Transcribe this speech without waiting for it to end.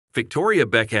Victoria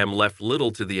Beckham left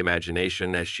little to the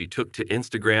imagination as she took to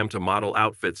Instagram to model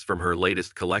outfits from her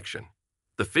latest collection.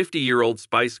 The 50-year-old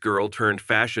Spice Girl turned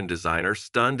fashion designer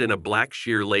stunned in a black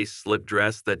sheer lace slip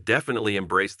dress that definitely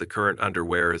embraced the current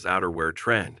underwear as outerwear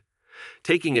trend.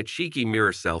 Taking a cheeky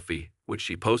mirror selfie, which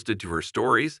she posted to her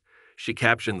stories, she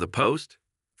captioned the post,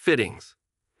 "Fittings."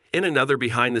 In another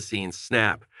behind-the-scenes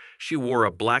snap, she wore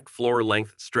a black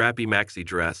floor-length strappy maxi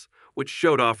dress, which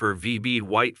showed off her VB'd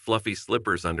white fluffy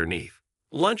slippers underneath.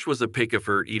 Lunch was a pic of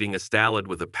her eating a salad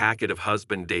with a packet of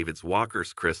husband David's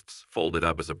Walker's crisps folded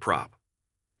up as a prop.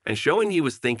 And showing he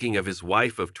was thinking of his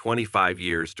wife of 25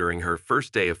 years during her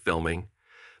first day of filming,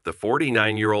 the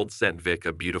 49-year-old sent Vic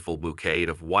a beautiful bouquet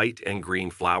of white and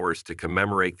green flowers to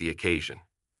commemorate the occasion.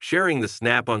 Sharing the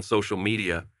snap on social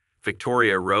media,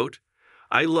 Victoria wrote,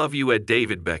 "I love you at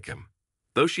David Beckham."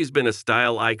 Though she's been a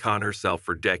style icon herself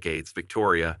for decades,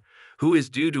 Victoria, who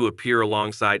is due to appear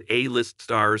alongside A-list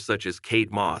stars such as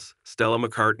Kate Moss, Stella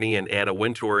McCartney, and Anna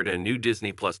Wintour in a new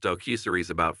Disney Plus docuseries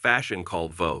about fashion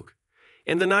called Vogue,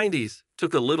 in the 90s,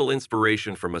 took a little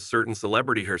inspiration from a certain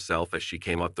celebrity herself as she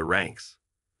came up the ranks.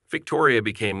 Victoria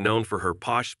became known for her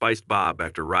posh spiced bob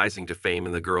after rising to fame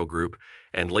in the girl group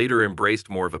and later embraced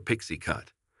more of a pixie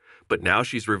cut. But now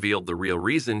she's revealed the real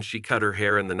reason she cut her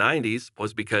hair in the 90s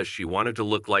was because she wanted to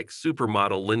look like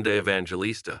supermodel Linda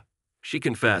Evangelista. She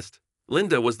confessed,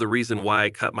 "Linda was the reason why I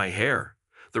cut my hair,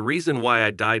 the reason why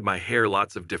I dyed my hair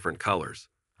lots of different colors.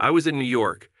 I was in New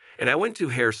York, and I went to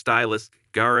hairstylist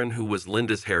Garin, who was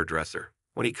Linda's hairdresser.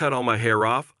 When he cut all my hair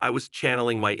off, I was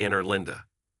channeling my inner Linda."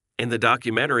 In the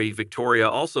documentary, Victoria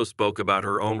also spoke about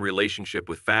her own relationship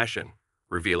with fashion,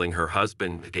 revealing her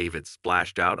husband, David,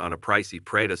 splashed out on a pricey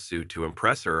Prada suit to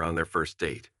impress her on their first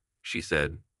date. She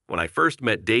said, "When I first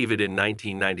met David in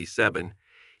 1997,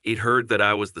 he'd heard that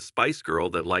I was the Spice Girl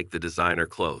that liked the designer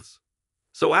clothes.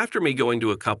 So after me going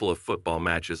to a couple of football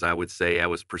matches, I would say I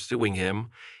was pursuing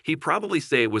him. He'd probably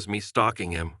say it was me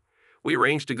stalking him. We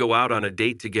arranged to go out on a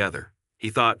date together.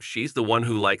 He thought she's the one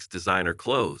who likes designer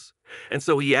clothes. And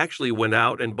so he actually went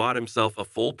out and bought himself a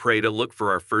full Prada look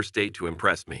for our first date to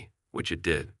impress me, which it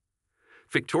did."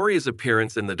 Victoria's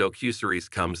appearance in the docuseries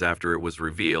comes after it was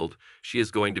revealed she is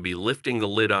going to be lifting the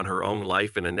lid on her own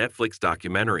life in a Netflix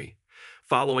documentary,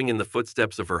 following in the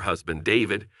footsteps of her husband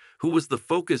David, who was the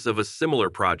focus of a similar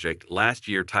project last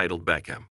year titled Beckham.